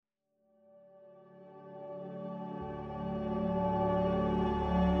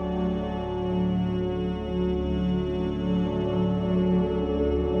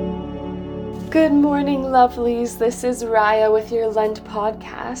Good morning, lovelies. This is Raya with your Lent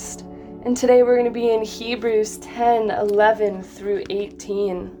podcast, and today we're going to be in Hebrews 10:11 through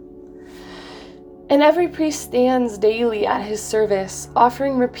 18. And every priest stands daily at his service,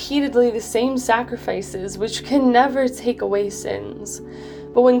 offering repeatedly the same sacrifices, which can never take away sins.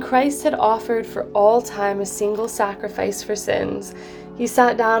 But when Christ had offered for all time a single sacrifice for sins, he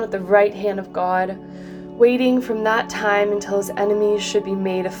sat down at the right hand of God, waiting from that time until his enemies should be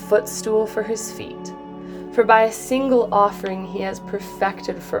made a footstool for his feet. For by a single offering he has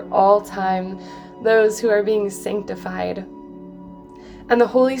perfected for all time those who are being sanctified. And the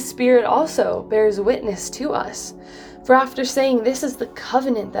Holy Spirit also bears witness to us. For after saying, "This is the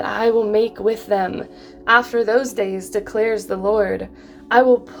covenant that I will make with them after those days, declares the Lord, I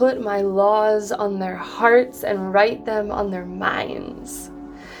will put my laws on their hearts and write them on their minds."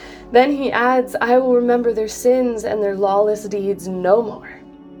 Then he adds, "I will remember their sins and their lawless deeds no more.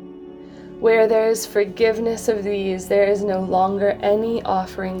 Where there is forgiveness of these, there is no longer any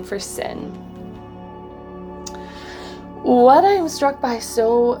offering for sin." What I am struck by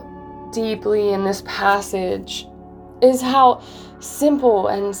so deeply in this passage is how simple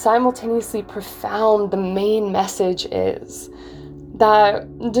and simultaneously profound the main message is.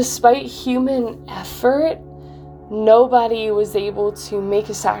 That despite human effort, nobody was able to make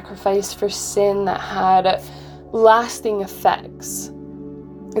a sacrifice for sin that had lasting effects.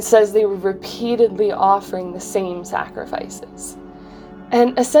 It says they were repeatedly offering the same sacrifices.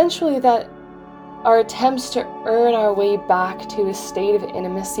 And essentially that our attempts to earn our way back to a state of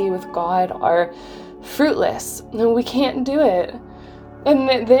intimacy with God are fruitless. And we can't do it.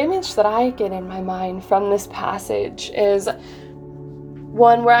 And the image that I get in my mind from this passage is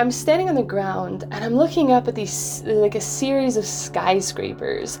one where I'm standing on the ground and I'm looking up at these, like a series of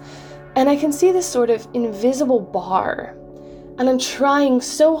skyscrapers, and I can see this sort of invisible bar, and I'm trying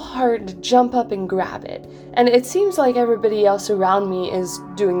so hard to jump up and grab it, and it seems like everybody else around me is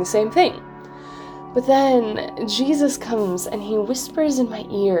doing the same thing. But then Jesus comes and he whispers in my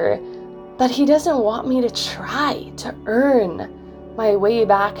ear that he doesn't want me to try to earn my way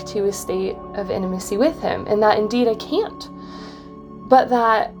back to a state of intimacy with him, and that indeed I can't. But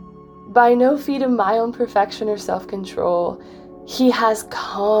that by no feat of my own perfection or self-control, he has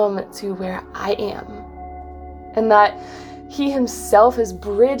come to where I am. And that he himself has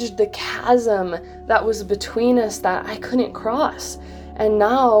bridged the chasm that was between us that I couldn't cross. And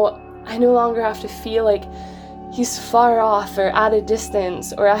now I no longer have to feel like he's far off or at a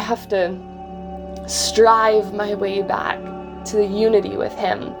distance, or I have to strive my way back to the unity with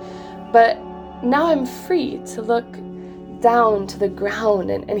him. But now I'm free to look down to the ground,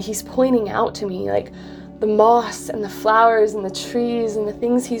 and he's pointing out to me like the moss and the flowers and the trees and the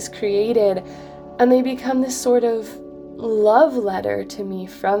things he's created, and they become this sort of love letter to me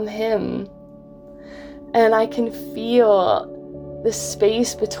from him. And I can feel the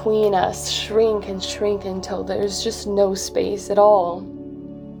space between us shrink and shrink until there's just no space at all.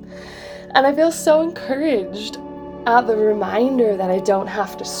 And I feel so encouraged at the reminder that I don't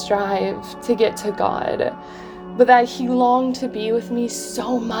have to strive to get to God, but that he longed to be with me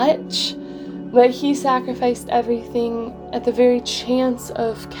so much that he sacrificed everything at the very chance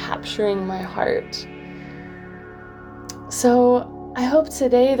of capturing my heart. So I hope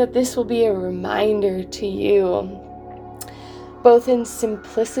today that this will be a reminder to you, both in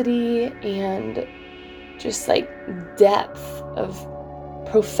simplicity and just like depth of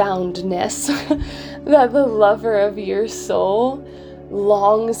profoundness, that the lover of your soul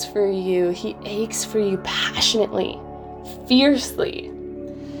longs for you. He aches for you passionately, fiercely.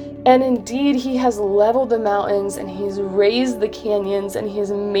 And indeed, he has leveled the mountains and he's raised the canyons and he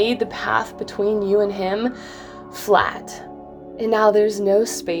has made the path between you and him flat. And now there's no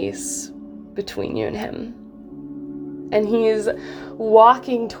space between you and him. And he's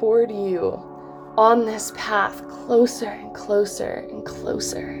walking toward you on this path closer and closer and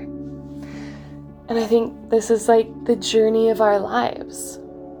closer. And I think this is like the journey of our lives,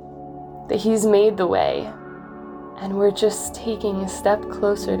 that he's made the way and we're just taking a step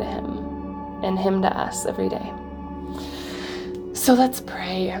closer to him and him to us every day. So let's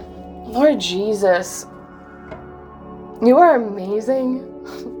pray. Lord Jesus, you are amazing.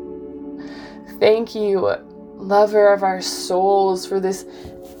 Thank you, lover of our souls, for this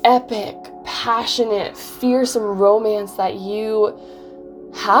epic, passionate, fearsome romance that you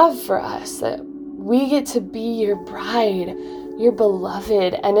have for us, that we get to be your bride, your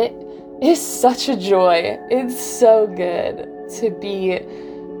beloved, and it is such a joy. It's so good to be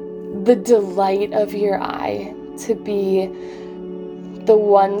the delight of your eye, to be the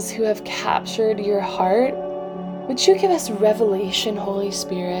ones who have captured your heart. Would you give us revelation, Holy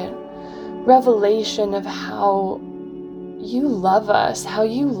Spirit? revelation of how you love us, how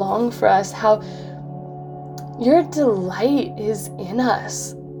you long for us, how your delight is in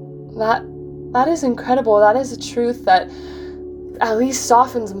us. That is incredible. That is a truth that at least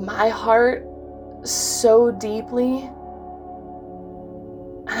softens my heart so deeply.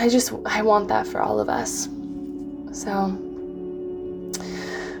 And I want that for all of us. So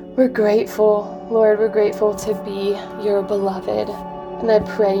we're grateful, Lord, we're grateful to be your beloved. And I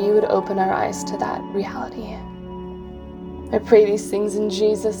pray you would open our eyes to that reality. I pray these things in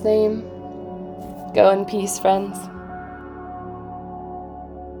Jesus' name. Go in peace, friends.